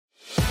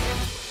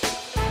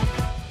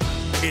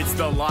It's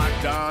the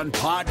Locked On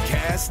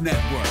Podcast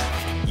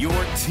Network, your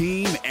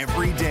team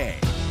every day.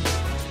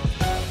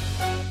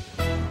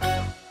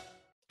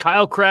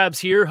 Kyle Krabs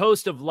here,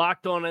 host of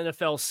Locked On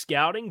NFL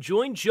Scouting.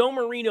 Join Joe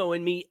Marino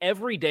and me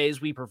every day as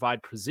we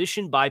provide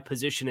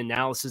position-by-position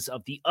analysis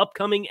of the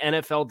upcoming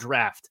NFL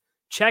Draft.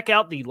 Check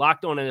out the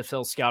Locked On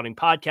NFL Scouting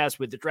podcast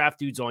with the Draft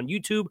Dudes on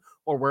YouTube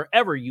or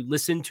wherever you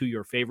listen to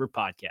your favorite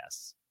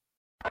podcasts.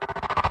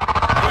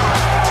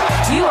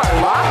 You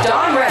are Locked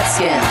On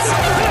Redskins,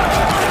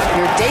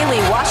 your daily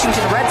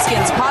Washington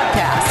Redskins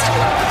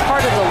podcast,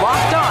 part of the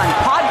Locked On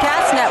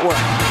Podcast Network.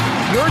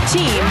 Your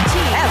team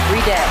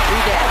every day.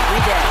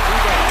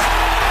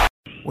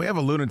 We have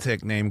a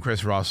lunatic named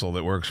Chris Russell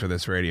that works for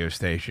this radio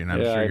station.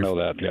 I know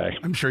that guy.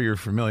 I'm sure you're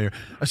familiar.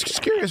 I was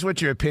just curious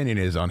what your opinion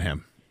is on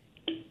him.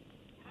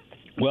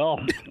 Well,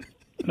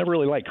 I never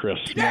really liked Chris,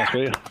 to be honest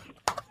with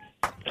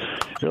you.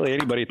 Really,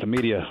 anybody at the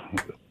media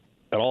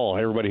at all,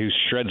 everybody who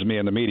shreds me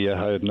in the media,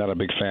 I'm not a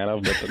big fan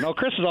of. But no,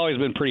 Chris has always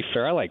been pretty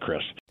fair. I like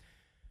Chris.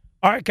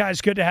 All right,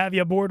 guys, good to have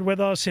you aboard with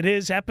us. It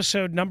is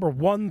episode number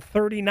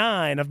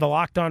 139 of the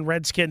Locked On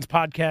Redskins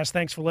podcast.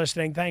 Thanks for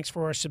listening. Thanks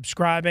for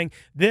subscribing.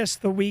 This,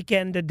 the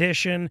weekend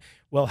edition,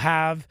 will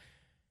have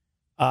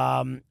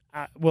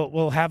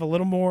we'll have a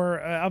little more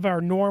of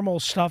our normal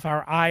stuff,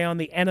 our Eye on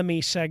the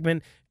Enemy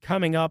segment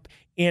coming up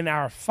in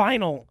our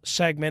final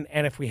segment.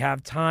 And if we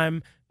have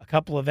time, a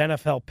couple of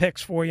NFL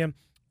picks for you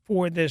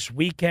for this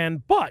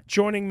weekend. But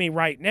joining me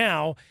right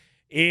now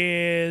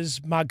is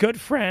my good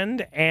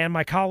friend and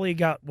my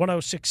colleague at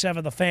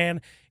 106.7 The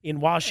Fan in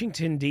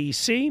Washington,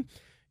 D.C.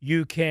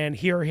 You can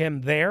hear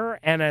him there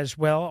and as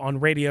well on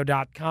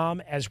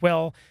radio.com, as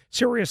well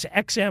Sirius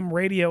XM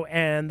Radio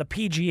and the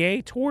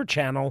PGA Tour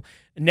Channel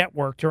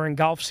Network during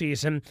golf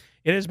season.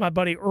 It is my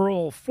buddy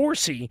Earl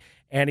Forcey,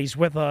 and he's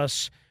with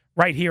us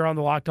right here on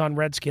the Locked On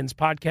Redskins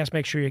podcast.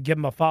 Make sure you give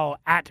him a follow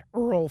at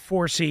Earl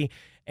Forcey.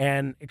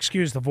 And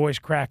excuse the voice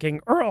cracking.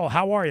 Earl,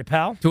 how are you,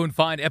 pal? Doing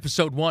fine.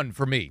 Episode 1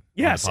 for me.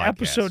 Yes,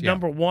 episode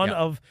number 1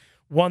 of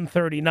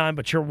 139,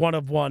 but you're one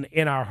of one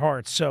in our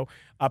hearts. So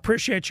I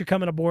appreciate you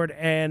coming aboard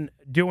and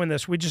doing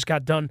this. We just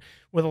got done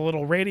with a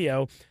little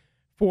radio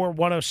for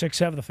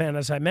 106.7 The Fan,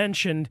 as I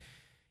mentioned,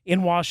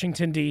 in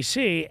Washington,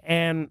 D.C.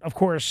 And, of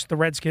course, the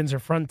Redskins are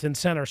front and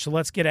center, so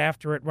let's get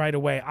after it right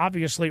away.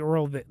 Obviously,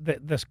 Earl,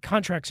 the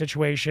contract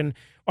situation,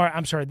 or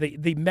I'm sorry,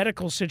 the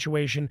medical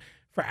situation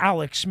for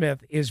Alex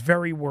Smith is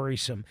very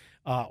worrisome.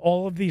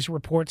 All of these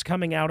reports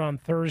coming out on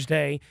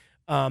Thursday,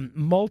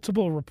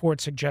 multiple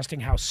reports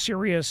suggesting how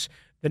serious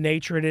the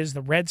nature it is.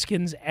 The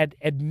Redskins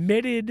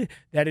admitted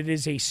that it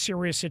is a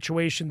serious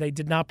situation. They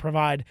did not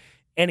provide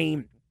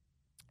any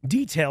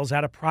details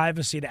out of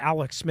privacy to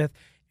Alex Smith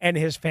and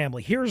his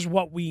family. Here's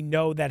what we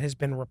know that has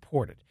been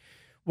reported.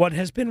 What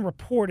has been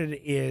reported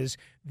is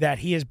that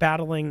he is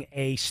battling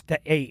a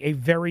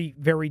very,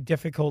 very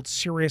difficult,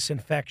 serious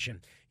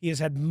infection. He has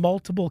had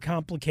multiple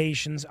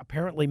complications,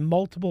 apparently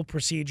multiple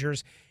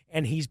procedures,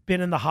 and he's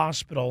been in the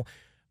hospital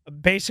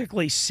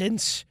basically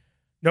since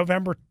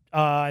November,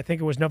 I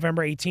think it was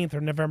November 18th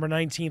or November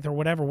 19th or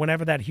whatever,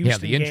 whenever that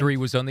Houston the injury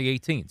game was on the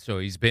 18th, so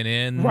he's been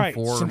in for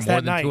more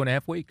than night.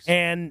 2.5 weeks.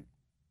 And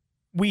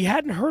we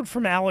hadn't heard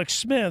from Alex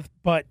Smith,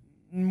 but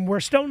we're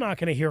still not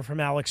going to hear from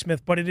Alex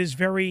Smith, but it is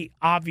very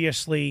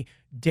obviously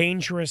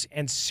dangerous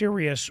and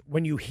serious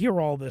when you hear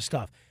all this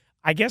stuff.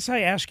 I guess I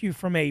ask you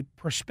from a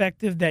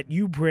perspective that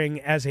you bring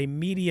as a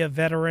media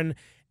veteran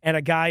and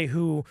a guy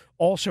who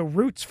also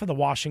roots for the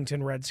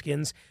Washington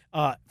Redskins,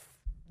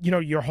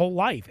 your whole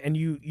life, and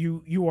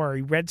you are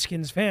a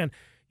Redskins fan.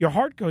 Your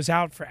heart goes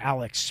out for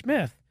Alex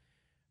Smith,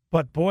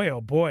 but boy,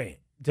 oh boy,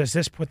 does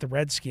this put the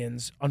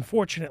Redskins,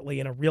 unfortunately,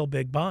 in a real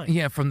big bind.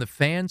 Yeah, from the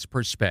fans'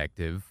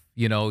 perspective,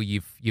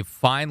 you've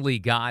finally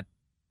got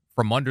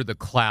from under the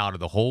cloud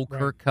of the whole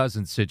Kirk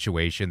Cousins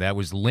situation that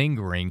was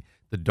lingering,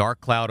 the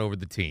dark cloud over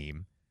the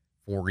team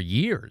for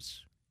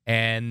years.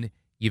 And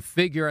you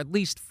figure at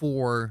least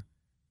for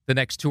the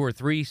next 2 or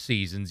 3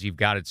 seasons, you've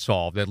got it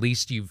solved. At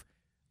least you've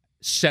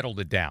settled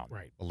it down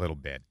a little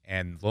bit.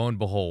 And lo and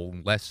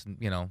behold, less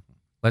than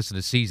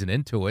a season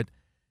into it,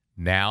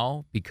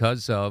 now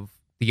because of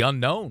the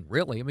unknown,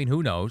 really, I mean,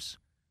 who knows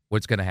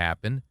what's going to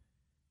happen?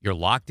 You're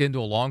locked into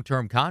a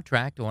long-term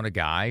contract on a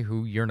guy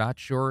who you're not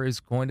sure is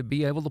going to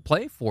be able to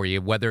play for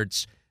you, whether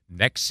it's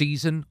next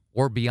season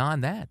or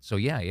beyond that. So,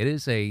 yeah, it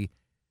is a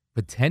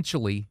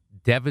potentially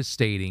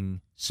devastating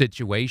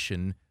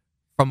situation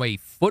from a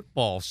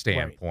football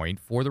standpoint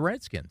for the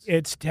Redskins.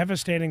 It's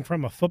devastating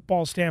from a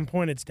football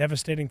standpoint. It's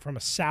devastating from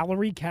a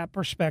salary cap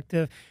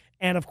perspective.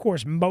 And, of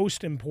course,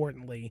 most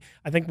importantly,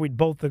 I think we'd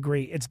both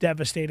agree, it's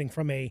devastating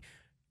from a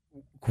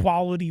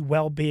quality,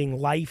 well-being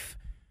life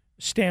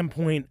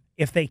standpoint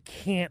if they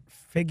can't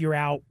figure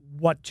out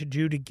what to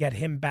do to get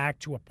him back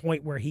to a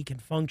point where he can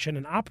function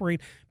and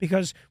operate.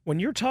 Because when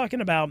you're talking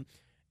about,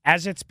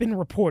 as it's been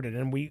reported,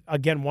 and we,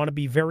 again, want to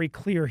be very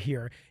clear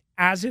here,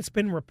 as it's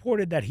been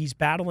reported that he's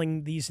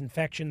battling these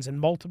infections and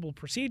multiple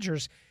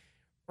procedures,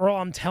 Earl,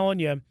 I'm telling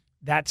you,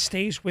 that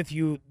stays with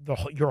you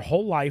your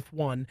whole life,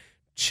 one.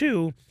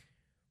 Two,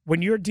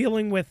 when you're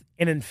dealing with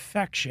an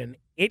infection,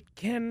 it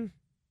can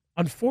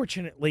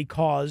unfortunately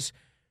cause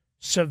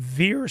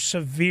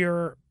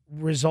severe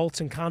results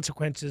and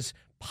consequences,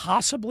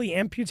 possibly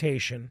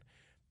amputation,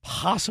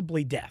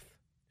 possibly death.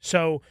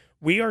 So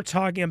we are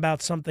talking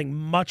about something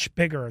much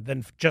bigger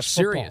than just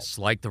serious,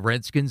 football. like the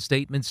Redskins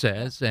statement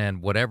says,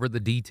 and whatever the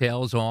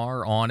details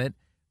are on it,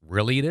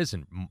 really it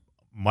isn't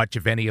much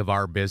of any of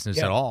our business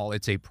at all.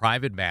 It's a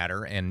private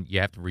matter, and you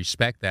have to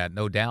respect that,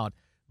 no doubt.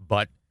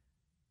 But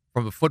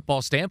from a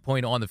football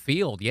standpoint on the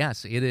field,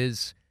 yes, it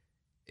is,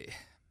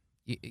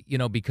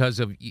 because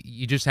of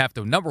you just have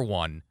to, number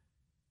one,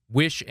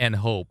 wish and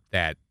hope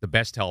that the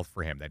best health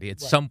for him, that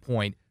at some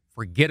point,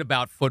 forget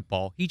about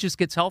football, he just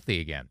gets healthy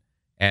again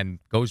and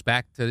goes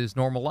back to his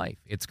normal life.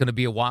 It's going to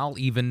be a while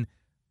even,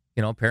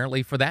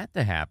 apparently for that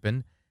to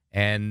happen.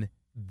 And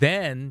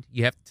then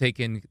you have to take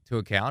into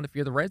account, if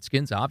you're the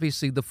Redskins,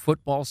 obviously the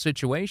football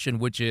situation,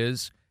 which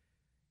is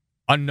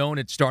unknown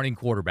at starting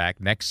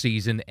quarterback next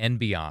season and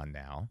beyond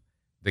now.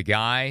 The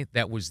guy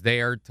that was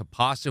there to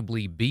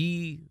possibly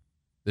be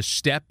the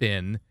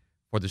step-in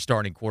for the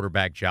starting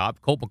quarterback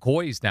job, Colt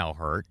McCoy, is now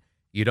hurt.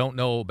 You don't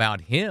know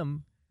about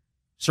him,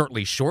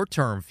 certainly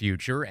short-term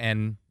future,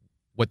 and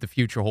what the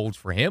future holds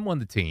for him on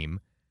the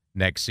team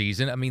next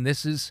season. I mean,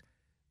 this is,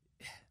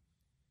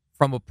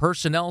 from a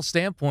personnel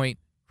standpoint,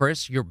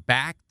 Chris, you're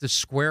back to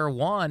square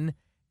one,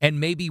 and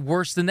maybe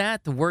worse than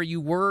that, to where you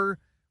were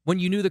when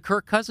you knew the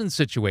Kirk Cousins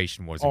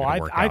situation wasn't going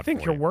to work out. I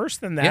think you're worse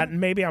than that, and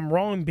maybe I'm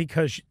wrong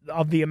because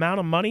of the amount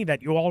of money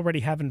that you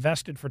already have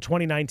invested for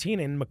 2019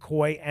 in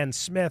McCoy and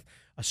Smith.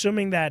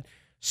 Assuming that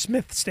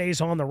Smith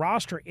stays on the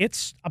roster,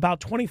 it's about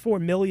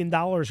 $24 million,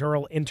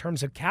 Earl, in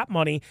terms of cap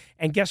money.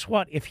 And guess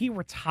what? If he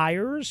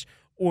retires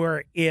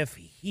or if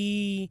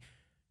he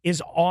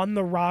is on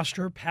the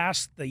roster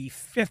past the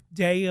 5th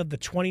day of the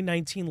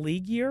 2019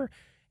 league year,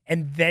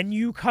 and then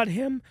you cut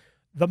him,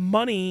 the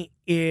money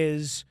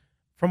is,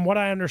 from what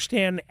I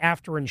understand,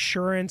 after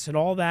insurance and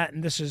all that,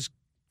 and this is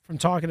from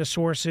talking to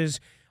sources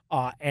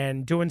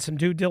and doing some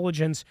due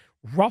diligence,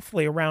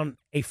 roughly around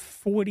a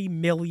 $40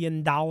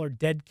 million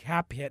dead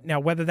cap hit. Now,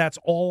 whether that's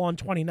all on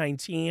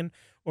 2019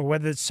 or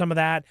whether some of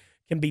that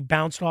can be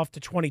bounced off to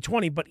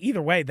 2020, but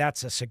either way,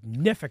 that's a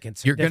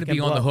significant You're going to be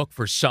blow. on the hook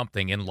for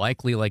something, and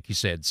likely, like you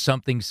said,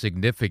 something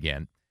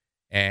significant,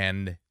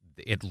 and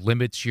it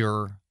limits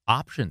your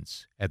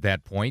options at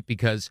that point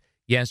because,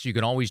 yes, you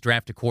can always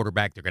draft a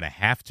quarterback. They're going to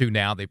have to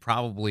now.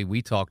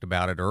 We talked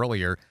about it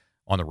earlier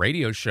on the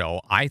radio show.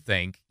 I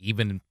think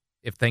even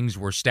if things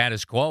were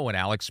status quo and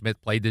Alex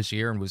Smith played this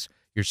year and was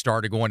your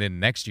starter going into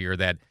next year,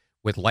 that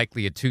with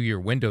likely a 2-year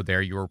window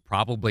there, you're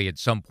probably at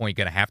some point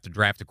going to have to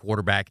draft a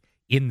quarterback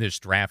in this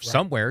draft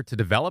somewhere to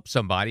develop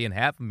somebody and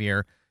have him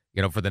here,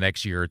 for the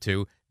next year or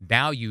two.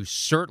 Now you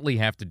certainly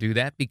have to do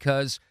that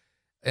because,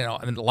 a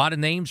lot of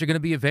names are going to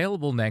be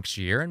available next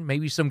year, and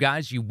maybe some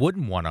guys you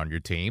wouldn't want on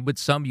your team, but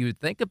some you would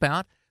think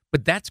about.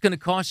 But that's going to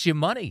cost you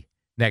money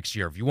next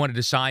year if you wanted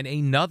to sign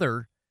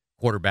another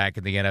quarterback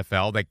in the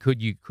NFL that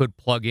you could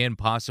plug in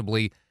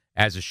possibly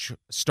as a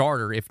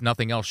starter, if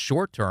nothing else,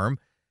 short term.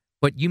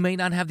 But you may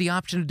not have the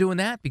option of doing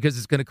that because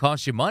it's going to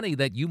cost you money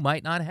that you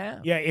might not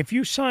have. Yeah, if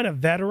you sign a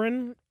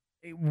veteran,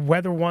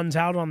 whether one's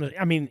out on the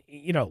 – I mean,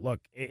 look,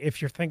 if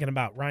you're thinking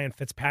about Ryan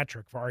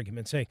Fitzpatrick, for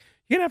argument's sake,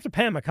 you're going to have to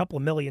pay him a couple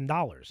of $1 million.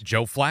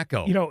 Joe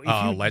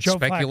Flacco. Let's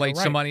speculate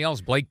somebody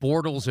else. Blake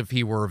Bortles, if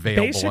he were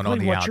available. Basically, and on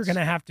the what outs. You're going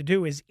to have to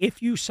do is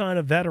if you sign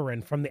a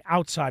veteran from the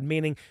outside,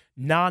 meaning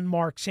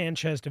non-Mark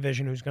Sanchez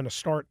division who's going to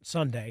start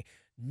Sunday,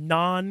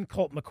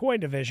 non-Colt McCoy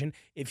division,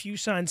 if you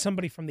sign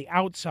somebody from the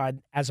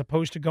outside as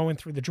opposed to going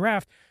through the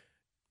draft,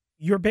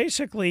 you're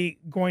basically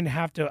going to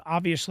have to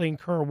obviously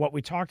incur what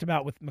we talked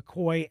about with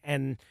McCoy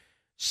and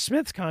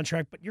Smith's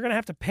contract, but you're going to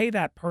have to pay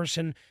that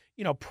person,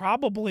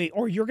 probably,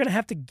 or you're going to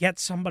have to get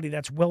somebody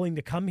that's willing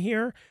to come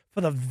here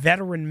for the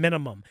veteran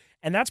minimum.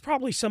 And that's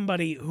probably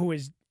somebody who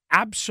is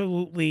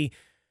absolutely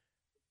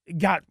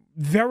got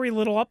very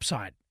little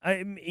upside.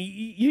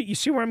 You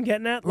see where I'm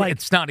getting at? Like,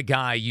 it's not a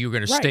guy you're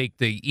going to stake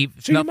the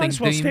so you might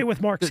as well stay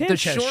with Mark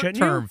Sanchez, the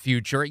short-term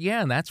future.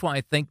 Yeah, and that's why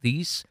I think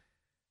these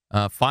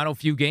final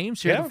few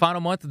games here, the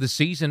final month of the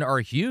season, are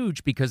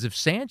huge because if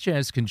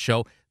Sanchez can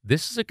show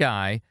this is a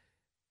guy,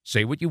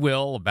 say what you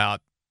will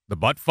about the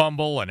butt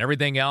fumble and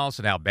everything else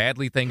and how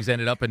badly things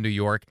ended up in New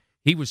York,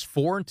 he was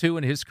 4-2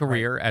 in his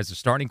career as a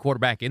starting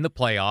quarterback in the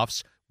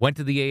playoffs, went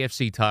to the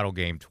AFC title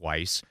game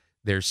twice.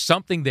 There's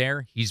something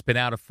there. He's been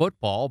out of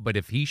football, but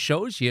if he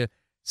shows you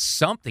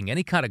something,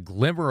 any kind of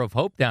glimmer of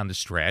hope down the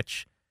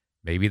stretch,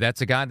 maybe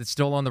that's a guy that's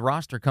still on the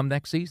roster come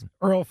next season.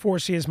 Earl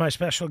Forcey is my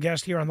special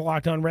guest here on the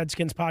Locked On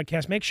Redskins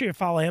podcast. Make sure you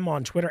follow him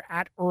on Twitter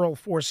at Earl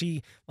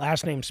Forcey,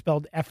 last name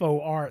spelled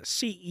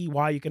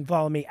Forcey. You can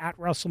follow me at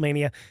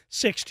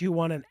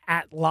WrestleMania621 and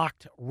at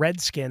Locked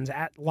Redskins,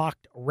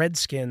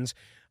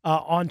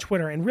 on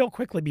Twitter. And real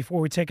quickly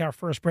before we take our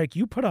first break,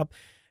 you put up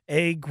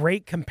a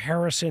great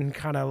comparison,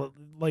 kind of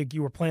like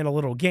you were playing a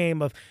little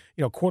game of,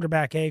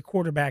 quarterback A,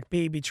 quarterback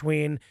B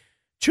between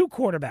two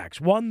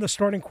quarterbacks. One, the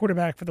starting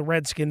quarterback for the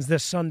Redskins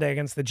this Sunday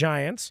against the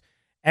Giants,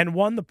 and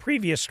one, the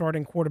previous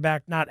starting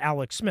quarterback, not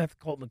Alex Smith,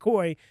 Colt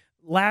McCoy,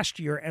 last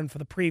year and for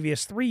the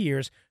previous 3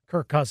 years,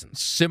 Kirk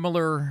Cousins.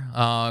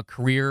 Similar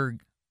career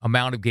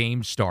amount of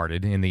games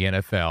started in the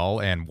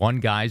NFL, and one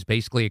guy's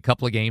basically a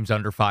couple of games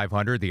under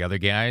 500. The other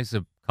guy's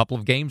a couple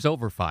of games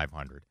over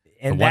 500.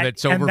 And the one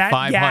that's over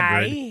 500,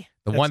 guy,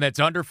 the one that's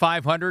under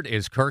 500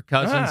 is Kirk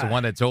Cousins. The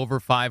one that's over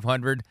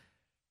 500,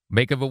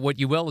 make of it what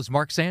you will, is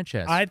Mark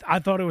Sanchez. I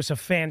thought it was a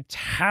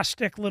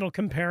fantastic little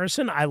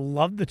comparison. I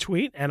love the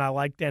tweet, and I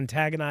liked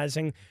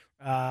antagonizing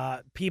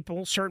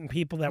certain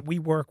people that we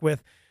work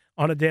with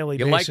on a daily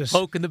basis. You like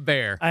poking the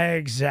bear.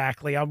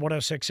 Exactly. On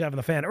 106.7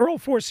 The Fan. Earl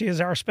Forcey is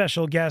our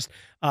special guest,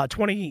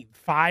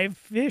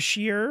 25-ish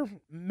year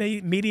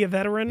media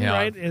veteran,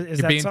 right? Is You're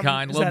that being something?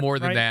 kind. A little more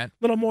than that. A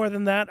little more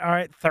than that. All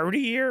right. 30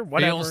 year,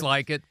 whatever. Feels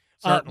like it.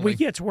 Certainly. We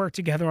get to work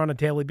together on a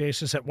daily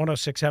basis at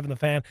 106.7 The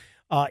Fan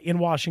in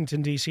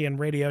Washington, D.C. and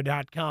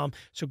radio.com.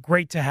 So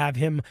great to have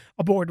him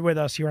aboard with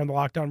us here on the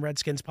Locked On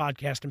Redskins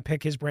podcast and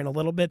pick his brain a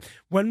little bit.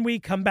 When we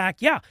come back,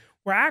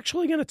 we're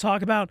actually going to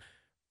talk about,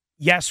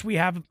 yes, we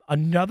have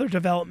another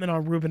development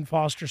on Reuben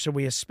Foster, so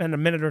we spend a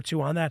minute or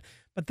two on that.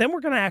 But then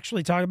we're going to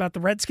actually talk about the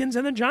Redskins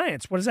and the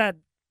Giants. What does that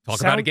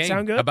about a game.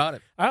 Sound good? About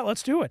it. All right,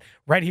 let's do it.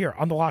 Right here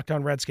on the Locked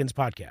On Redskins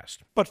podcast.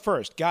 But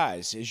first,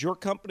 guys, is your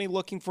company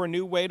looking for a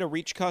new way to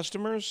reach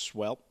customers?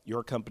 Well,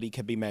 your company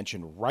can be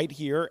mentioned right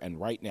here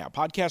and right now.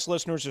 Podcast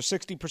listeners are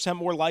 60%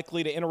 more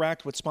likely to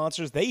interact with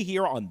sponsors they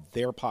hear on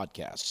their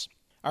podcasts.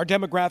 Our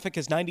demographic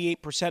is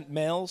 98%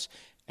 males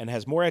and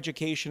has more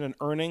education and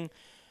earning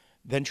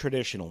than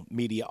traditional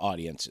media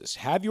audiences.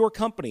 Have your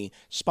company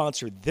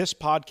sponsor this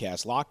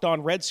podcast, Locked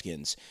On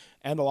Redskins,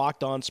 and the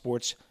Locked On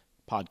Sports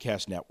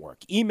Podcast Network.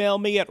 Email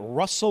me at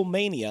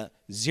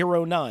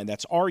Russellmania09.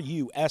 That's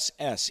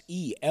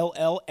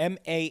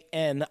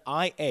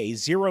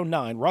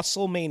RUSSELLMANIA09.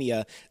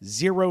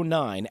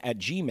 Russellmania09 at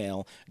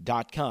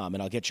gmail.com,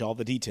 and I'll get you all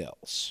the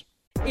details.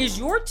 Is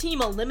your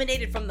team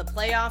eliminated from the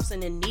playoffs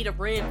and in need of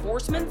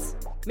reinforcements?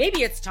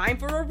 Maybe it's time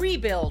for a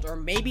rebuild, or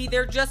maybe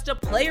they're just a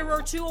player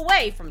or two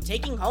away from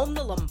taking home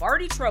the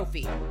Lombardi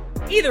Trophy.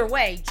 Either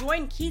way,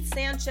 join Keith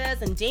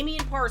Sanchez and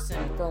Damian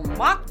Parson for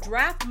Mock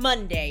Draft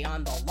Monday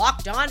on the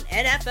Locked On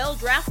NFL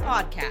Draft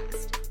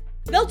Podcast.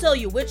 They'll tell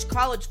you which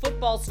college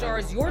football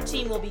stars your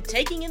team will be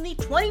taking in the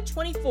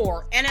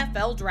 2024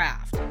 NFL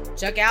Draft.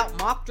 Check out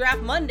Mock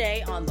Draft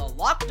Monday on the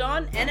Locked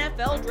On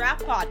NFL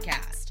Draft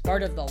Podcast,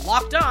 part of the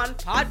Locked On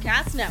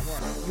Podcast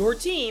Network. Your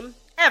team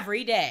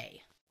every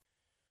day.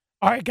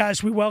 All right,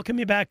 guys, we welcome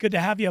you back. Good to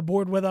have you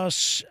aboard with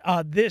us.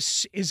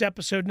 This is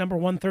episode number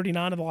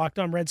 139 of the Locked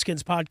On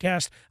Redskins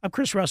podcast. I'm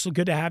Chris Russell.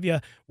 Good to have you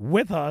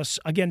with us.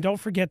 Again, don't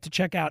forget to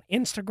check out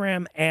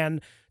Instagram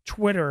and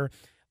Twitter,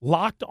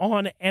 Locked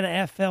On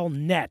NFL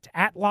Net,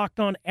 at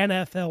Locked On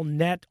NFL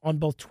Net on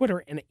both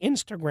Twitter and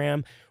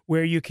Instagram,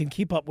 where you can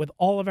keep up with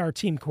all of our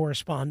team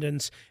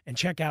correspondents and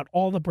check out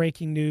all the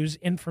breaking news,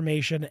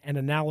 information, and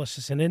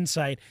analysis and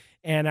insight.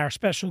 And our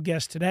special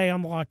guest today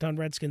on the Locked On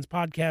Redskins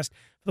podcast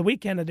for the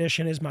weekend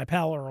edition is my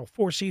pal Earl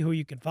Forcey, who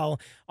you can follow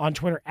on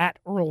Twitter at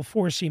Earl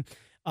Forcey,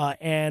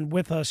 and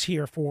with us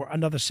here for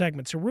another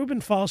segment. So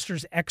Reuben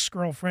Foster's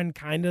ex-girlfriend,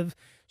 kind of,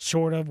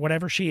 sort of,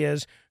 whatever she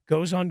is,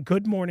 goes on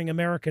Good Morning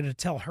America to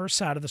tell her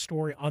side of the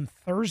story on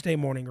Thursday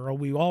morning, Earl.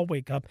 We all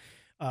wake up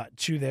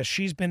to this.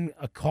 She's been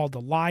called a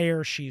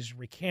liar. She's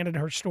recanted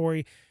her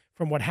story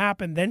from what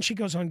happened. Then she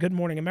goes on Good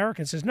Morning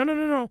America and says,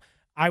 no.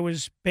 I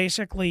was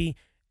basically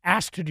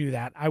asked to do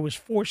that. I was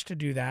forced to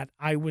do that.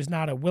 I was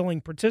not a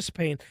willing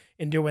participant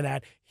in doing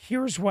that.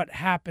 Here's what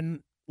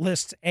happened.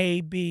 Lists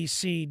A, B,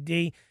 C,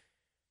 D.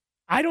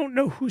 I don't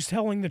know who's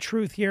telling the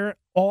truth here.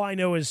 All I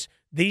know is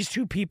these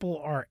two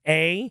people are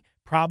A,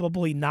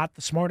 probably not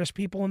the smartest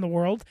people in the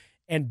world,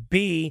 and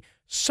B,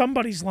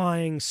 somebody's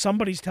lying,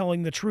 somebody's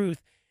telling the truth,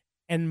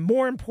 and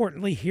more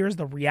importantly, here's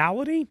the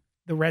reality: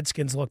 the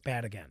Redskins look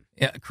bad again.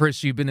 Yeah,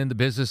 Chris, you've been in the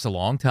business a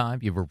long time.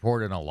 You've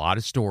reported on a lot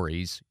of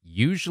stories.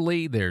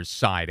 Usually there's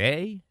side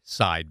A,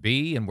 side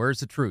B, and where's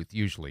the truth?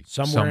 Usually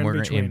somewhere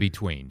in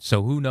between.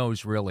 So who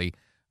knows really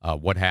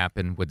what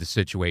happened with the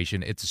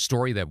situation. It's a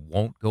story that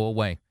won't go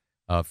away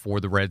for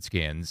the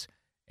Redskins,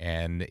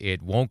 and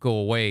it won't go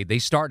away. They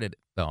started,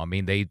 though. I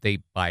mean, they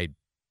by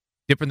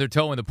dipping their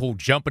toe in the pool,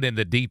 jumping in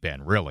the deep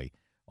end, really,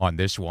 on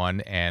this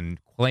one, and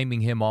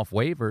claiming him off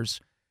waivers,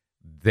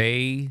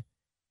 they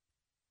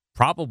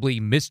probably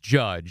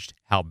misjudged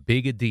how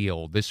big a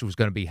deal this was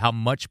going to be, how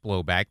much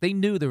blowback. They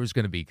knew there was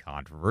going to be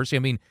controversy. I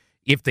mean,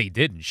 if they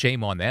didn't,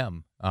 shame on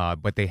them,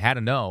 but they had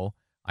to know.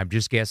 I'm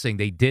just guessing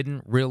they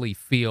didn't really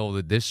feel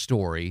that this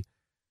story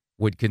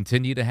would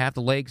continue to have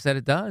the legs that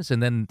it does.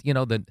 And then,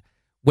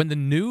 when the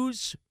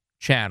news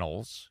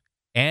channels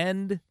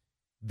and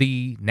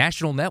the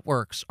national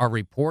networks are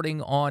reporting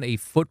on a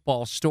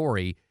football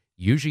story,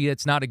 usually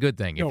it's not a good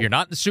thing. No. If you're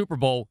not in the Super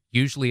Bowl,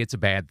 usually it's a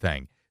bad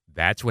thing.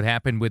 That's what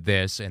happened with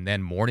this. And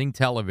then morning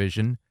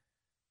television,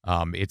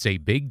 it's a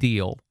big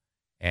deal,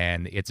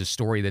 and it's a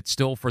story that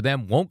still for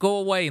them won't go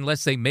away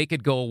unless they make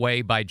it go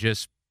away by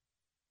just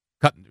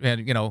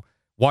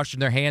washing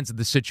their hands of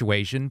the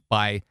situation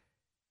by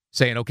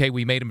saying, okay,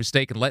 we made a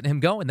mistake and letting him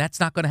go, and that's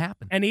not going to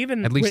happen. And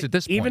even at least at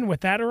this point. Even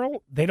with that,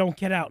 Earl, they don't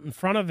get out in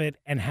front of it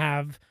and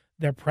have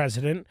their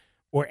president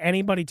or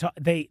anybody talk.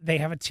 They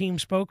have a team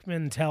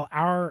spokesman tell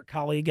our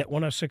colleague at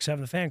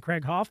 106.7 The Fan,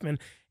 Craig Hoffman,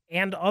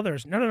 and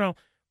others, no,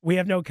 we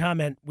have no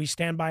comment. We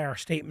stand by our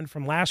statement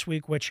from last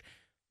week, which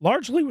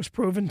largely was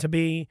proven to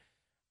be,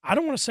 I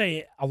don't want to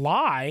say a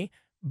lie,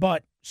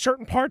 but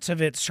certain parts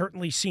of it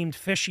certainly seemed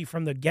fishy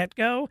from the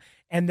get-go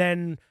and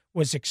then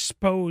was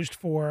exposed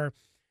for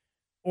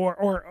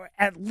or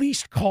at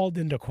least called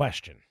into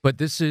question. But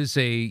this is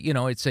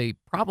it's a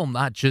problem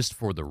not just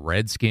for the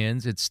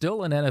Redskins. It's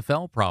still an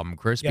NFL problem,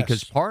 Chris, Yes.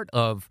 because part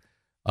of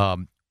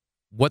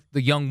what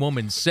the young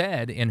woman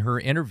said in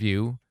her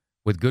interview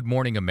with Good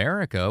Morning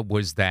America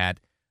was that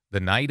the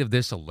night of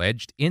this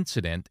alleged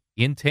incident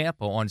in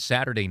Tampa on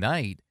Saturday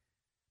night,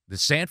 the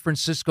San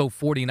Francisco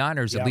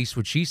 49ers, at least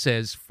what she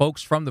says,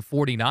 folks from the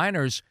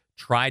 49ers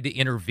tried to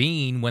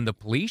intervene when the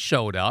police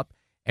showed up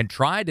and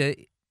tried to,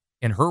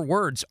 in her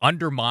words,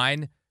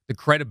 undermine the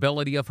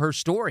credibility of her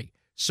story.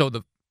 So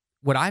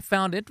what I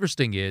found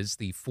interesting is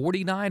the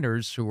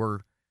 49ers, who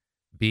are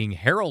being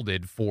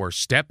heralded for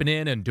stepping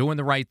in and doing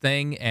the right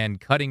thing and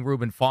cutting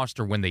Reuben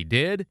Foster when they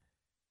did,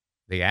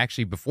 they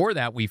actually, before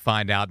that, we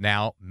find out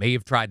now, may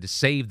have tried to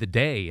save the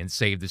day and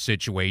save the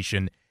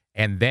situation,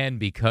 and then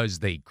because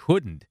they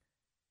couldn't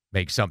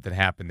make something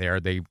happen there,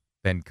 they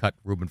then cut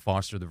Reuben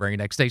Foster the very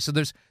next day. So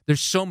there's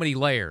so many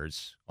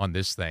layers on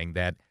this thing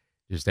that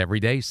just every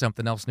day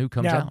something else new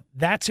comes out.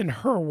 That's in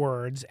her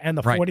words, and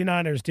the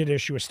 49ers did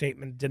issue a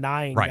statement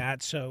denying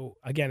that. So,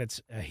 again,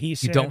 it's he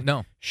said, you don't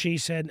know. She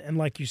said, and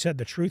like you said,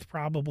 the truth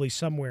probably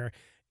somewhere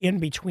in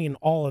between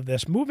all of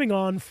this. Moving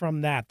on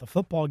from that, the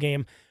football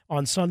game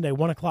on Sunday,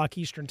 1 o'clock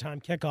Eastern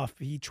time kickoff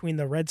between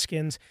the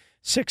Redskins,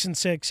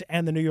 6-6,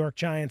 and the New York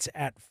Giants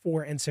at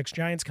 4-6.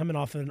 Giants coming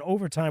off of an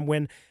overtime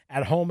win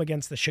at home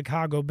against the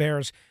Chicago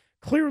Bears.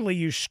 Clearly,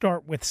 you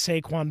start with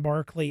Saquon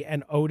Barkley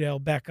and Odell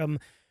Beckham.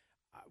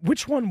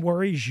 Which one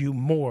worries you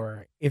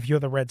more if you're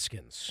the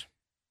Redskins?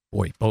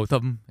 Boy, both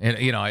of them. And,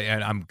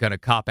 I'm going to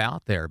cop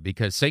out there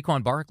because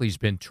Saquon Barkley's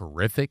been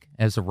terrific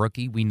as a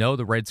rookie. We know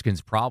the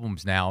Redskins'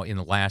 problems now in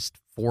the last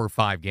 4 or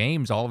 5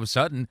 games, all of a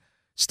sudden,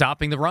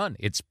 stopping the run.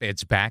 It's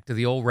back to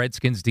the old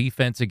Redskins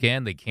defense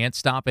again. They can't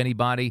stop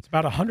anybody. It's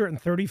about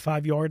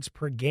 135 yards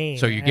per game.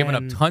 So you're giving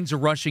up tons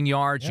of rushing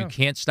yards. You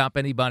can't stop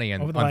anybody.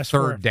 And on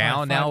third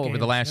down now, over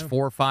the last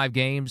 4 or 5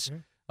 games,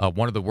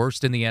 one of the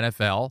worst in the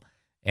NFL.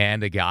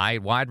 And a guy,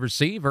 wide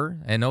receiver,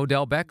 and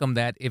Odell Beckham,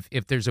 that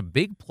if there's a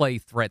big play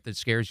threat that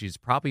scares you, it's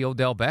probably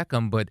Odell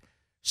Beckham. But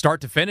start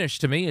to finish,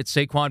 to me, it's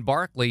Saquon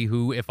Barkley,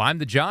 who, if I'm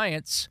the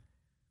Giants,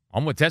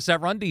 I'm going to test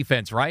that run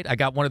defense, right? I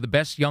got one of the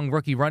best young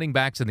rookie running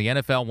backs in the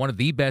NFL, one of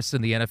the best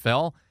in the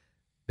NFL.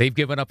 They've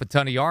given up a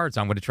ton of yards.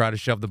 I'm going to try to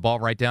shove the ball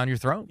right down your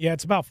throat. Yeah,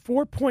 it's about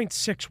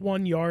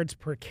 4.61 yards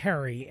per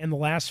carry in the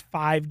last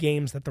 5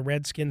 games that the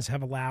Redskins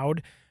have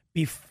allowed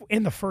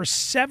in the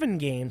first 7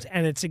 games,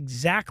 and it's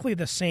exactly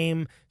the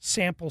same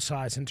sample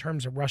size in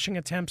terms of rushing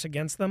attempts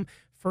against them.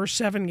 First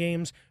 7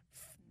 games,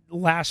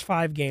 last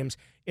 5 games,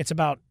 it's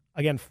about,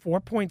 again,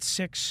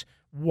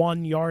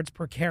 4.61 yards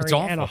per carry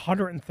and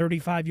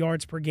 135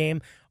 yards per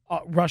game.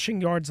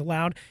 Rushing yards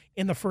allowed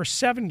in the first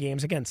 7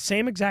 games. Again,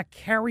 same exact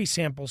carry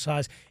sample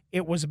size.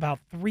 It was about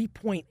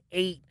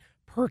 3.8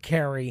 per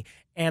carry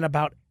and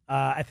about,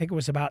 I think it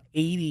was about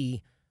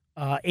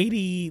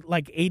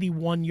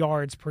 81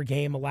 yards per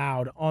game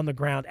allowed on the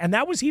ground. And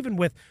that was even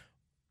with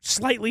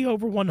slightly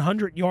over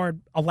 100-yard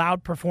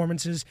allowed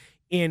performances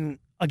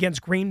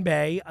against Green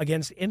Bay,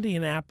 against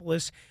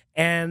Indianapolis,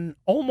 and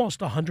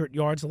almost 100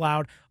 yards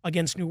allowed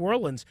against New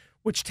Orleans,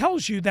 which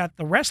tells you that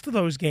the rest of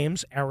those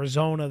games,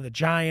 Arizona, the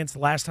Giants, the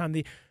last time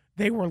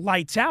they were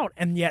lights out,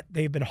 and yet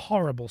they've been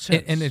horrible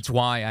since. And it's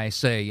why I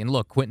say, and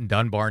look, Quentin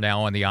Dunbar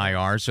now on the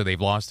IR, so they've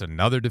lost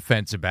another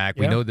defensive back.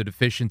 We know the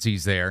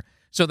deficiencies there.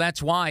 So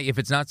that's why, if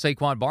it's not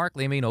Saquon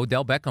Barkley,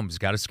 Odell Beckham's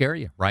got to scare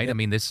you, right? Yep.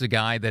 This is a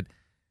guy that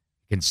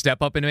can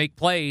step up and make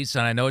plays,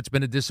 and I know it's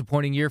been a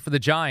disappointing year for the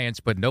Giants,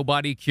 but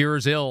nobody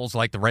cures ills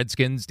like the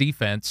Redskins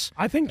defense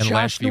in the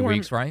last few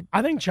weeks, right?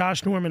 I think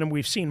Josh Norman, and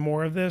we've seen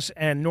more of this,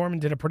 and Norman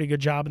did a pretty good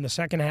job in the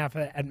second half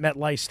at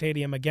MetLife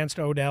Stadium against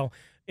Odell.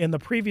 In the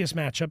previous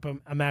matchup,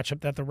 a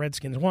matchup that the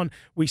Redskins won,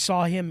 we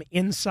saw him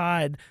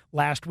inside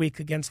last week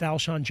against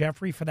Alshon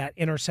Jeffrey for that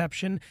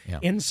interception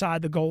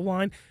inside the goal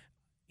line.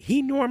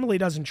 He normally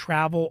doesn't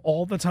travel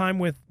all the time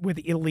with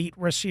elite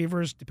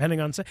receivers, depending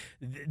on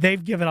 –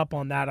 they've given up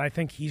on that. I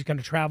think he's going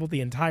to travel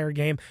the entire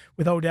game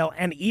with Odell.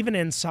 And even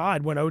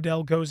inside, when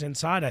Odell goes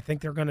inside, I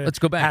think they're going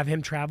to have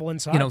him travel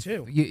inside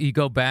too. You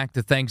go back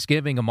to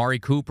Thanksgiving, Amari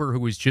Cooper, who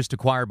was just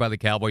acquired by the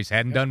Cowboys,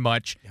 hadn't done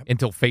much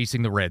until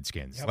facing the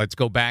Redskins. Let's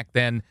go back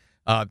then.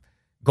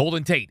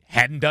 Golden Tate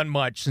hadn't done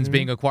much since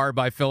being acquired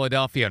by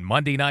Philadelphia. And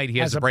Monday night, he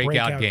has a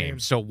breakout game.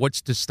 So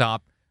what's to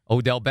stop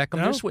Odell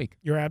Beckham this week?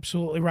 You're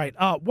absolutely right.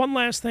 One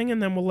last thing,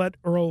 and then we'll let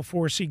Earl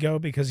Forcey go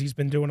because he's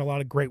been doing a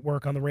lot of great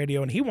work on the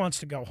radio, and he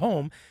wants to go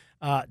home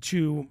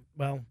to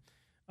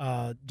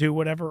do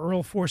whatever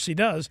Earl Forcey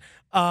does.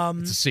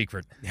 It's a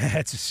secret.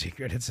 It's a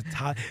secret.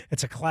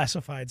 It's a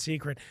classified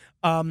secret.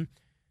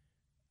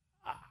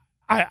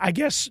 I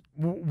guess,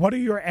 what are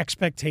your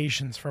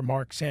expectations for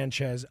Mark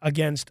Sanchez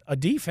against a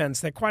defense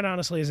that, quite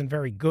honestly, isn't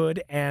very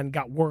good and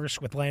got worse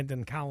with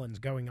Landon Collins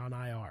going on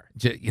IR?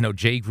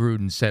 Jay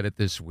Gruden said it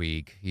this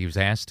week. He was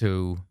asked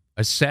to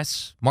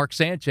assess Mark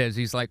Sanchez.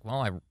 He's like, well,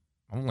 I've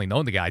only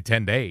known the guy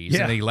 10 days,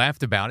 and he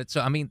laughed about it.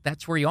 So, I mean,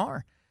 that's where you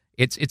are.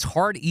 It's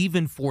hard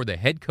even for the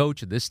head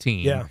coach of this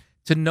team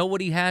to know what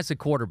he has at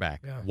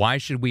quarterback. Yeah. Why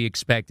should we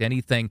expect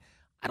anything?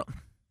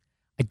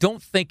 I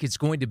don't think it's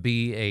going to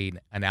be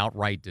an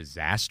outright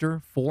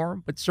disaster for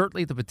him, but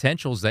certainly the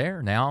potential's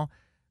there now.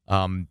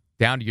 Down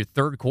to your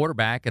third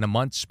quarterback in a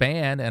month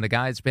span and a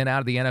guy that's been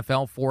out of the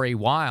NFL for a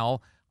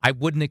while, I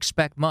wouldn't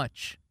expect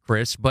much,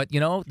 Chris. But,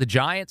 the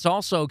Giants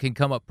also can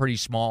come up pretty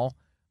small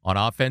on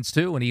offense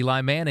too, and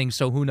Eli Manning,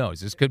 so who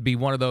knows? This could be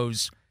one of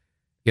those,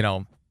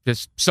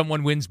 just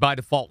someone wins by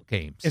default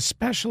games.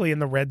 Especially in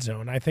the red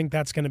zone. I think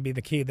that's going to be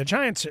the key. The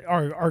Giants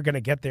are going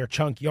to get their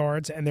chunk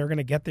yards, and they're going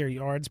to get their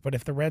yards, but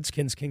if the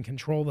Redskins can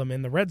control them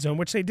in the red zone,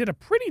 which they did a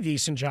pretty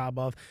decent job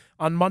of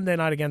on Monday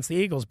night against the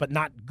Eagles, but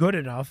not good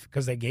enough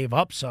because they gave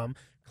up some,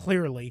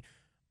 clearly.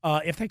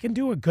 If they can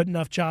do a good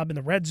enough job in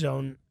the red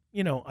zone,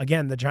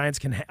 again,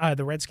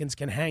 the Redskins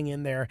can hang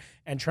in there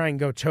and try and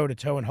go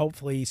toe-to-toe, and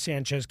hopefully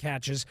Sanchez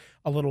catches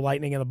a little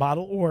lightning in the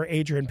bottle or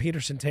Adrian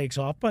Peterson takes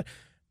off. But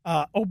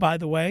by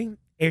the way,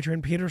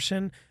 Adrian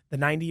Peterson, the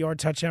 90-yard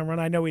touchdown run,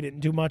 I know he didn't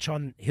do much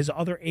on his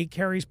other 8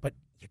 carries, but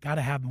you got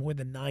to have more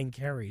than 9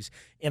 carries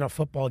in a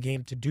football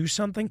game to do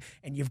something,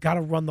 and you've got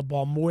to run the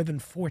ball more than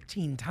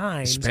 14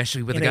 times.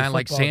 Especially with a guy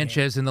like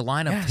Sanchez in the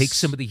lineup. Yes. Take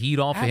some of the heat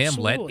off of him.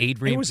 Let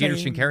Adrian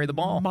Peterson carry the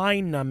ball.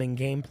 Mind-numbing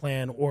game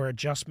plan or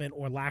adjustment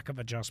or lack of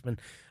adjustment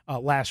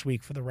last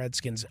week for the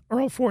Redskins.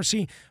 Earl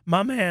Forcey,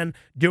 my man,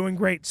 doing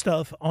great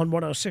stuff on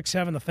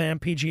 106.7 The Fan,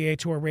 PGA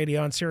Tour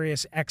Radio on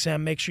Sirius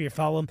XM. Make sure you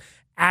follow him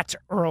at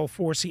Earl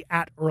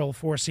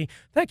Forcey,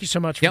 Thank you so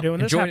much for doing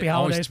this. Happy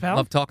holidays, pal.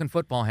 Love talking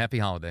football. Happy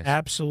holidays.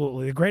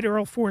 Absolutely. The great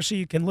Earl Forcey,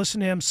 you can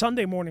listen to him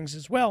Sunday mornings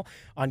as well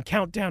on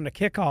Countdown to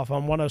Kickoff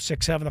on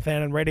 106.7 The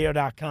Fan and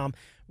radio.com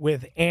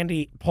with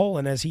Andy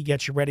Pollin as he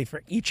gets you ready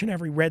for each and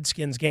every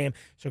Redskins game.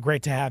 So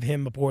great to have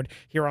him aboard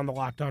here on the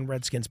Locked On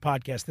Redskins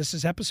podcast. This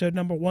is episode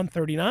number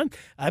 139.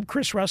 I'm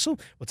Chris Russell.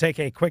 We'll take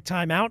a quick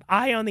time out.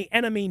 Eye on the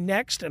enemy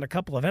next and a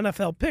couple of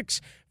NFL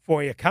picks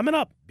for you coming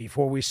up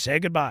before we say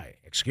goodbye.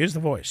 Excuse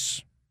the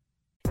voice.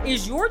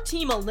 Is your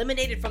team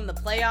eliminated from the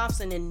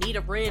playoffs and in need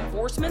of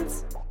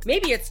reinforcements?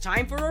 Maybe it's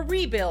time for a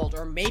rebuild,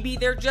 or maybe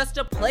they're just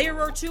a player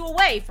or two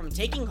away from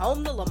taking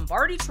home the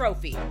Lombardi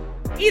Trophy.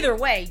 Either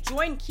way,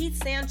 join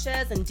Keith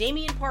Sanchez and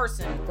Damian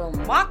Parson for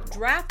Mock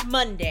Draft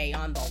Monday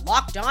on the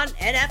Locked On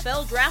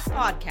NFL Draft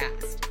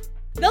Podcast.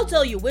 They'll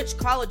tell you which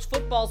college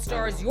football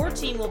stars your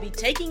team will be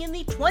taking in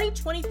the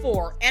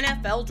 2024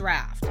 NFL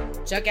Draft.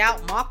 Check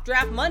out Mock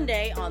Draft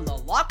Monday on the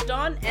Locked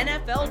On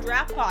NFL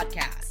Draft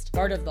Podcast,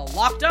 part of the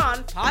Locked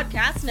On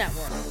Podcast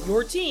Network.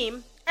 Your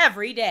team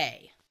every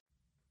day.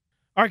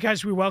 All right,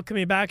 guys, we welcome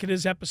you back. It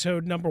is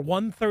episode number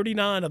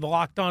 139 of the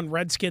Locked On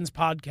Redskins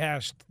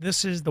podcast.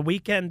 This is the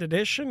weekend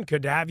edition.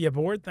 Good to have you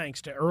aboard. Thanks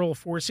to Earl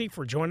Forcey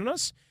for joining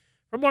us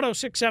from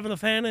 106.7 The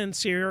Fan and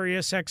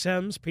Sirius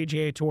XM's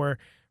PGA Tour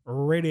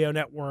Radio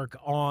Network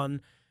on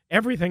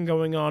everything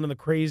going on in the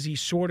crazy,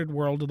 sordid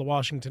world of the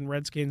Washington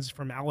Redskins,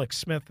 from Alex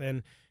Smith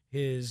and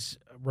his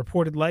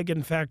reported leg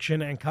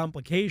infection and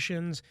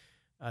complications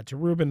to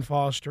Reuben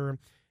Foster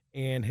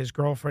and his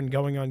girlfriend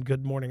going on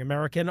Good Morning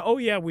America. And,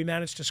 we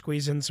managed to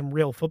squeeze in some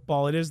real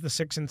football. It is the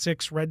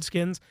 6-6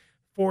 Redskins,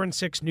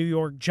 4-6 New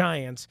York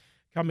Giants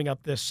coming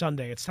up this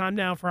Sunday. It's time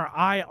now for our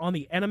Eye on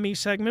the Enemy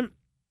segment.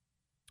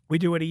 We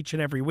do it each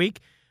and every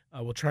week.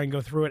 We'll try and go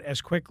through it as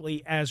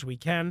quickly as we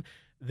can.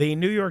 The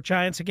New York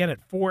Giants, again, at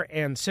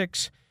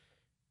 4-6,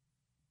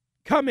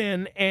 come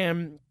in,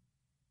 and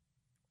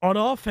on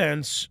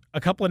offense, a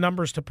couple of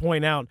numbers to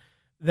point out.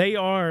 They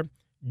are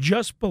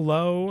just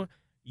below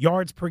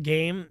yards per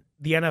game,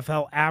 the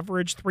NFL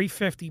average.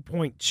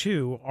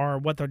 350.2 are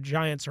what the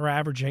Giants are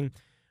averaging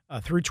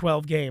through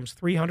 12 games,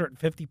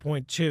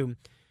 350.2.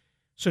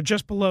 So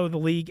just below the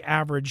league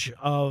average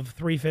of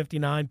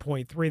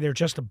 359.3. They're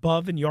just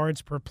above in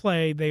yards per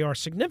play. They are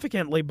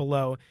significantly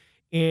below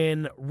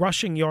in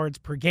rushing yards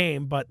per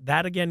game, but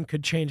that, again,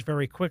 could change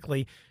very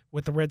quickly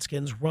with the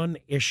Redskins' run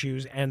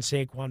issues and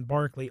Saquon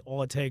Barkley.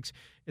 All it takes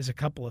is a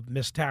couple of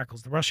missed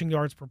tackles. The rushing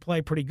yards per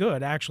play, pretty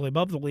good, actually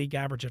above the league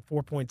average at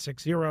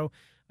 4.60.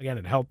 Again,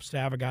 it helps to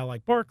have a guy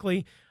like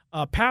Barkley.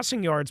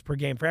 Passing yards per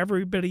game, for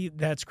everybody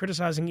that's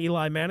criticizing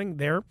Eli Manning,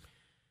 they're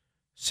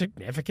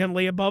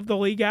significantly above the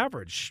league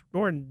average,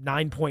 or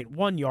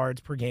 9.1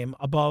 yards per game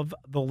above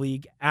the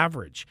league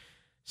average.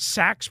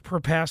 Sacks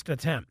per passed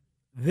attempt.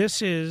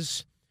 This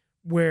is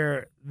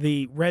where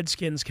the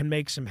Redskins can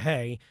make some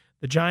hay.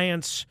 The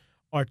Giants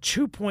are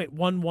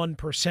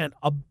 2.11%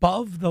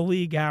 above the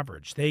league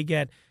average. They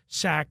get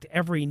sacked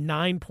every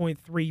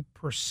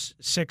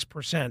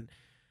 9.36%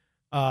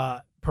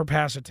 per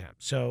pass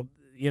attempt. So,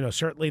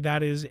 certainly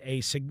that is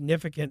a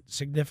significant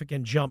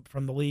jump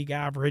from the league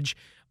average.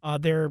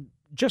 They're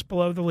just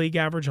below the league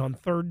average on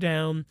third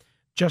down,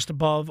 just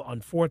above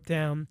on fourth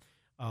down,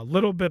 a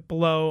little bit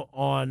below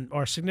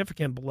or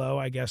significant below,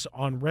 I guess,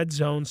 on red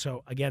zone.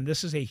 So, again,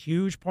 this is a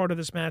huge part of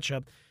this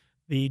matchup.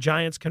 The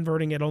Giants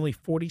converting at only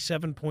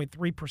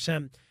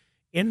 47.3%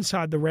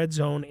 inside the red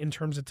zone in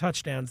terms of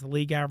touchdowns. The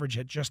league average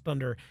at just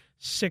under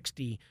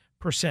 60%.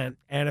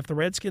 And if the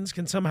Redskins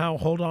can somehow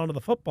hold on to the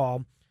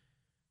football,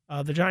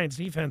 the Giants'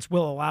 defense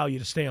will allow you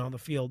to stay on the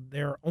field.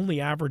 They're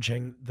only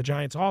averaging, the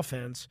Giants'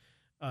 offense,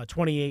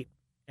 28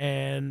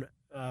 minutes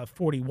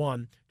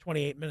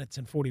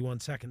and 41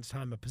 seconds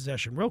time of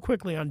possession. Real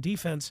quickly on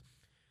defense,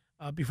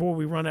 before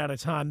we run out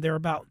of time, they're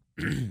about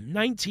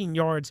 19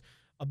 yards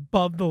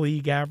above the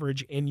league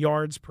average in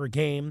yards per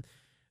game.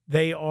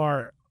 They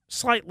are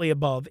slightly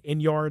above in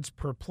yards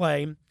per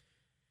play.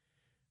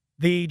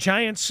 The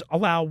Giants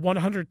allow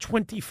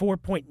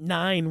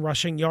 124.9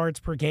 rushing yards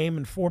per game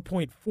and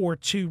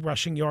 4.42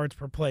 rushing yards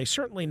per play.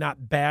 Certainly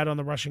not bad on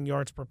the rushing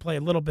yards per play,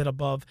 a little bit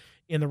above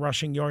in the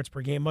rushing yards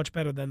per game, much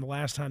better than the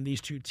last time these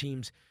two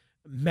teams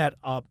met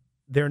up.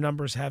 Their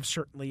numbers have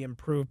certainly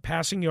improved.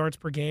 Passing yards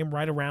per game,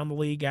 right around the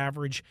league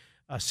average.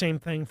 Same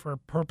thing for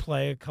per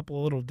play, a couple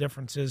of little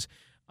differences.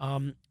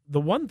 The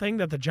one thing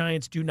that the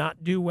Giants do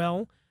not do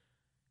well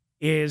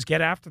is get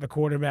after the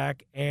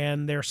quarterback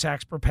and their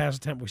sacks per pass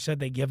attempt. We said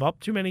they give up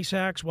too many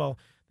sacks. Well,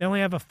 they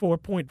only have a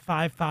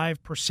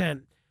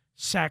 4.55%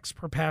 sacks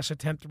per pass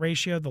attempt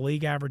ratio. The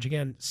league average,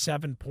 again,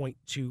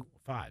 7.25.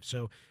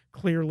 So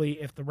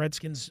clearly, if the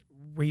Redskins'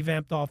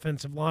 revamped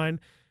offensive line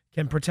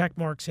can protect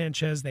Mark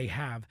Sanchez, they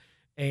have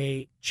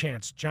a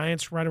chance.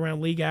 Giants right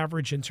around league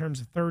average in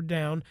terms of third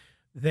down.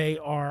 They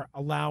are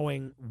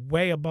allowing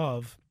way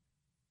above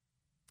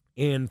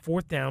in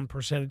fourth down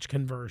percentage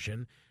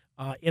conversion.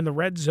 In the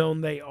red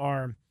zone, they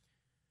are,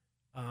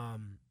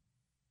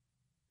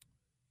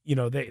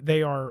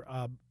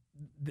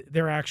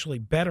 they're actually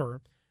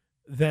better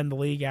than the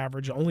league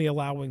average, only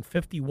allowing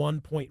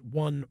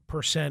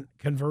 51.1%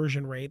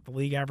 conversion rate. The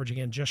league average,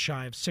 again, just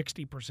shy of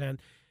 60%.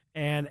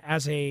 And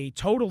as a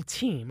total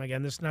team,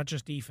 again, this is not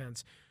just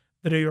defense,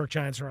 the New York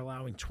Giants are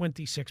allowing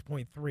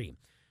 26.3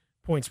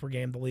 points per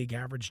game. The league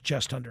average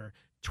just under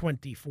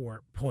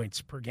 24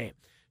 points per game.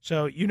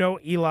 So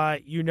Eli,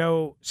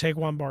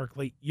 Saquon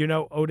Barkley,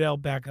 Odell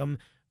Beckham.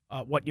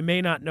 What you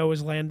may not know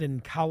is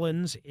Landon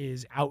Collins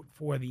is out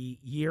for the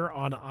year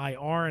on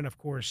IR. And, of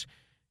course,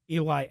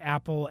 Eli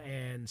Apple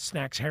and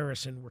Snacks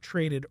Harrison were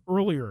traded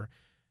earlier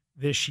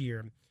this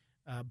year.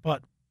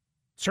 But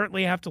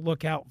certainly have to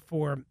look out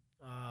for,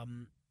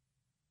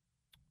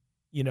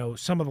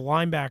 some of the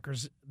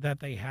linebackers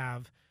that they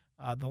have.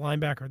 The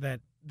linebacker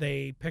that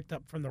they picked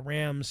up from the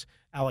Rams,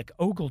 Alec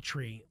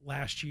Ogletree,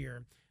 last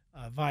year,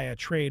 via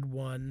trade,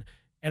 won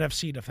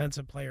NFC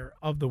Defensive Player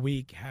of the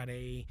Week, had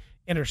a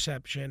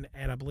interception,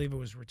 and I believe it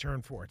was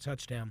returned for a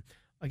touchdown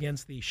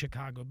against the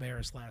Chicago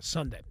Bears last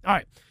Sunday. All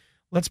right,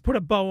 let's put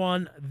a bow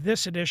on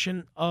this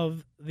edition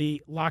of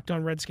the Locked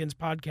On Redskins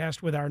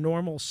podcast with our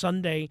normal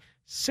Sunday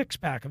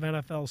six-pack of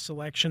NFL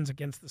selections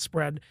against the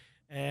spread,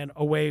 and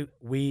away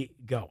we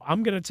go.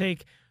 I'm going to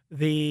take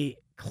the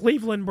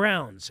Cleveland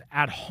Browns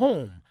at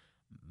home,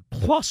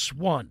 plus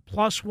one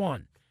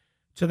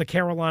to the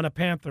Carolina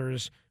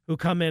Panthers, who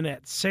come in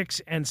at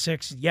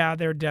 6-6. Yeah,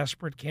 they're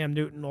desperate. Cam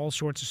Newton, all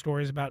sorts of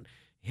stories about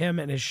him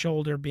and his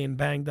shoulder being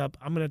banged up.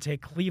 I'm going to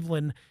take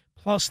Cleveland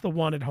plus the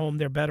one at home.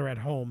 They're better at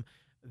home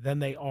than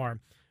they are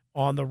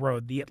on the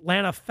road. The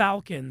Atlanta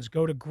Falcons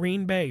go to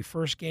Green Bay.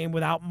 First game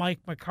without Mike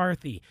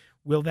McCarthy.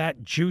 Will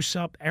that juice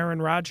up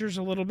Aaron Rodgers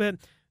a little bit?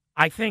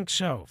 I think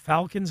so.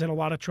 Falcons in a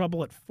lot of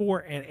trouble at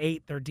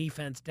 4-8. Their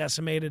defense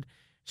decimated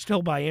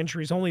still by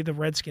injuries. Only the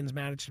Redskins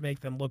managed to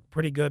make them look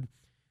pretty good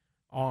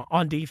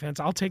on defense.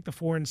 I'll take the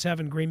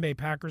 4-7 Green Bay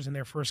Packers in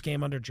their first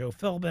game under Joe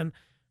Philbin,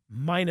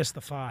 minus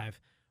the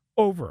 5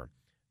 over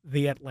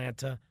the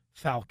Atlanta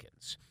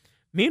Falcons.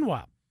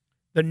 Meanwhile,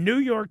 the New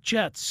York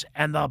Jets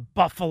and the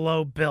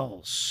Buffalo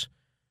Bills.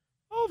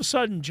 All of a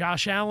sudden,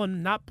 Josh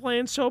Allen not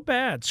playing so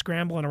bad,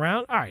 scrambling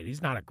around. All right,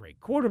 he's not a great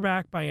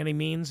quarterback by any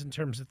means in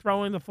terms of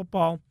throwing the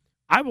football.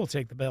 I will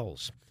take the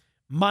Bills,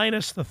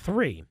 minus the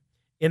 3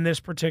 in this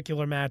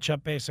particular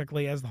matchup,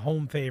 basically as the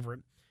home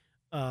favorite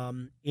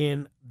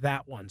in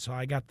that one. So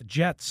I got the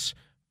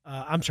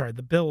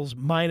the Bills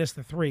minus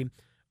the 3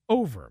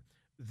 over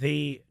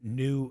the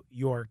New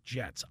York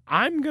Jets.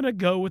 I'm going to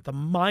go with the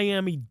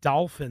Miami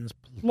Dolphins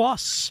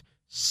plus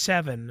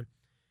 7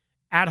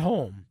 at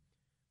home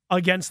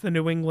against the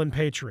New England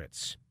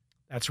Patriots.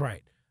 That's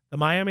right. The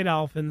Miami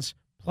Dolphins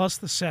plus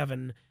the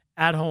 7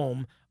 at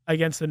home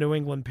against the New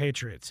England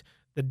Patriots.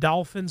 The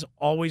Dolphins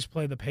always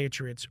play the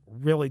Patriots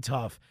really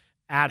tough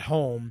at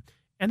home,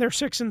 and they're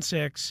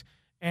 6-6.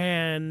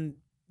 And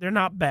they're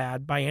not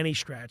bad by any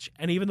stretch.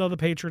 And even though the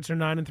Patriots are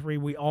 9-3,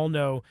 we all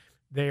know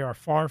they are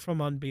far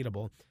from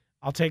unbeatable.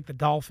 I'll take the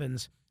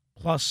Dolphins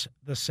plus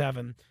the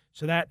 7.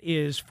 So that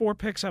is 4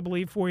 picks, I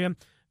believe, for you.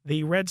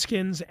 The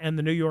Redskins and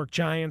the New York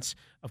Giants,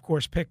 of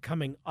course, pick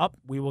coming up.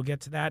 We will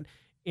get to that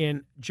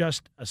in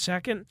just a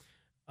second.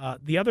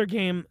 The other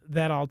game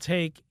that I'll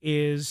take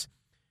is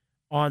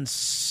on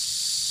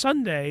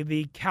Sunday,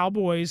 the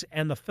Cowboys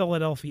and the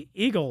Philadelphia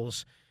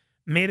Eagles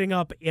meeting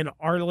up in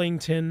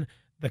Arlington.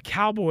 The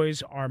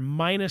Cowboys are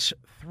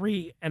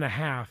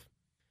 -3.5.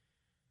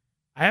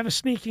 I have a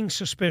sneaking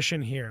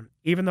suspicion here,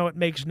 even though it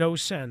makes no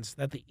sense,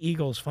 that the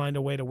Eagles find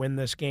a way to win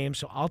this game.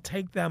 So I'll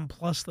take them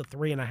plus the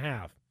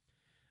 3.5.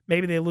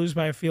 Maybe they lose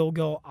by a field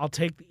goal. I'll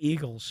take the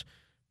Eagles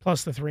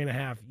plus the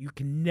 3.5. You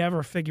can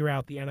never figure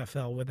out the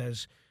NFL with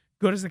as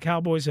good as the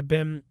Cowboys have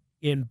been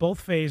in both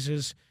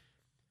phases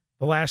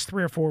the last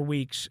 3 or 4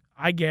 weeks.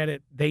 I get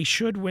it. They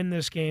should win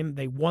this game.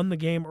 They won the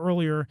game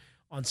earlier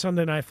on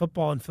Sunday Night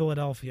Football in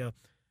Philadelphia.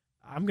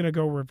 I'm going to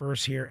go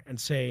reverse here and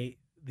say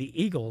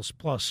the Eagles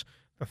plus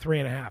the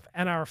 3.5.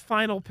 And our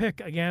final pick,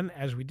 again,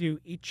 as we do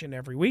each and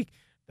every week,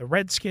 the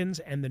Redskins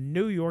and the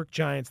New York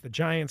Giants. The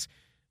Giants,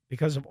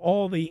 because of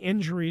all the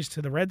injuries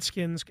to the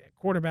Redskins,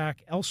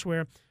 quarterback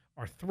elsewhere,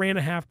 are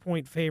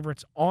 3.5-point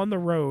favorites on the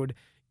road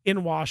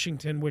in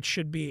Washington, which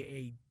should be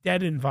a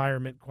dead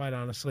environment, quite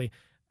honestly.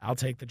 I'll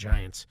take the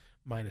Giants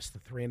minus the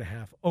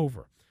 3.5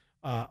 over.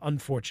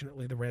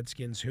 Unfortunately, the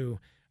Redskins, who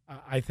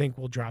I think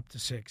will drop to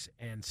 6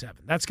 and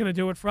 7. That's going to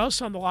do it for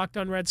us on the Locked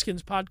On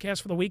Redskins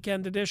podcast for the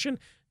weekend edition,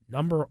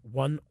 number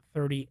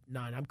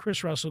 139. I'm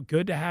Chris Russell.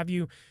 Good to have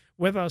you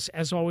with us.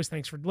 As always,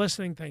 thanks for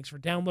listening. Thanks for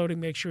downloading.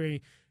 Make sure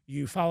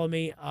you follow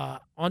me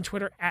on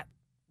Twitter at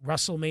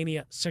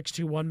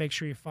WrestleMania621. Make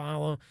sure you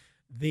follow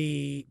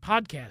the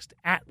podcast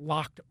at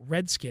Locked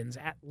Redskins,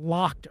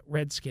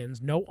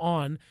 no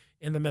on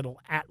in the middle,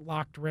 at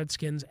Locked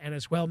Redskins. And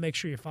as well, make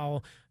sure you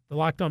follow the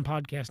Locked On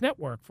Podcast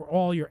Network for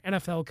all your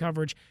NFL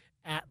coverage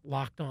at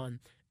Locked On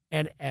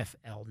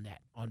NFL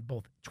Net on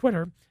both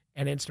Twitter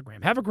and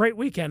Instagram. Have a great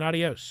weekend.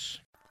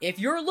 Adios. If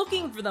you're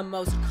looking for the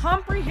most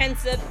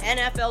comprehensive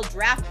NFL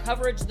draft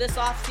coverage this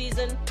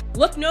offseason,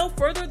 look no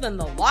further than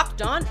the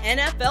Locked On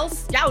NFL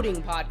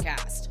Scouting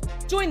Podcast.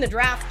 Join the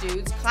draft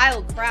dudes,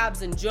 Kyle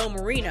Krabs and Joe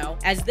Marino,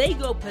 as they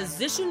go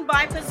position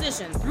by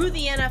position through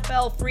the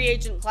NFL free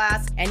agent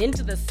class and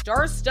into the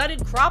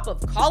star-studded crop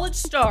of college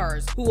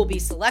stars who will be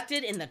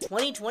selected in the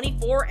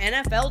 2024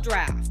 NFL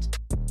Draft.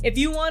 If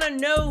you want to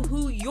know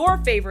who your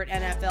favorite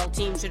NFL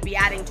team should be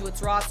adding to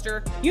its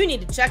roster, you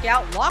need to check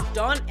out Locked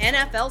On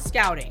NFL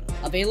Scouting,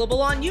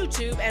 available on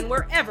YouTube and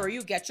wherever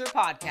you get your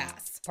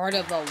podcasts. Part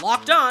of the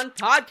Locked On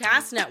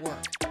Podcast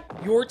Network,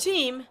 your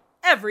team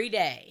every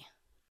day.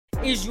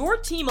 Is your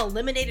team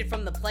eliminated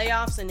from the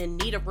playoffs and in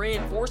need of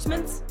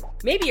reinforcements?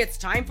 Maybe it's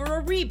time for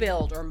a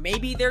rebuild, or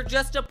maybe they're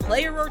just a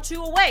player or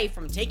two away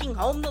from taking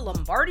home the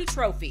Lombardi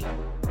Trophy.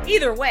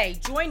 Either way,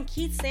 join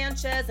Keith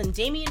Sanchez and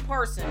Damian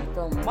Parson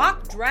for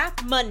Mock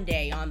Draft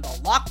Monday on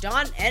the Locked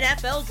On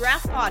NFL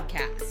Draft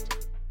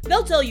Podcast.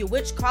 They'll tell you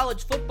which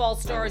college football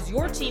stars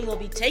your team will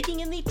be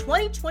taking in the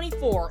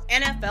 2024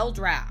 NFL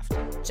Draft.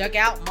 Check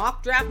out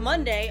Mock Draft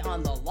Monday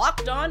on the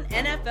Locked On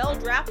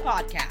NFL Draft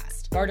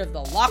Podcast, part of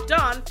the Locked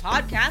On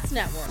Podcast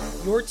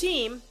Network, your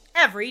team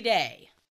every day.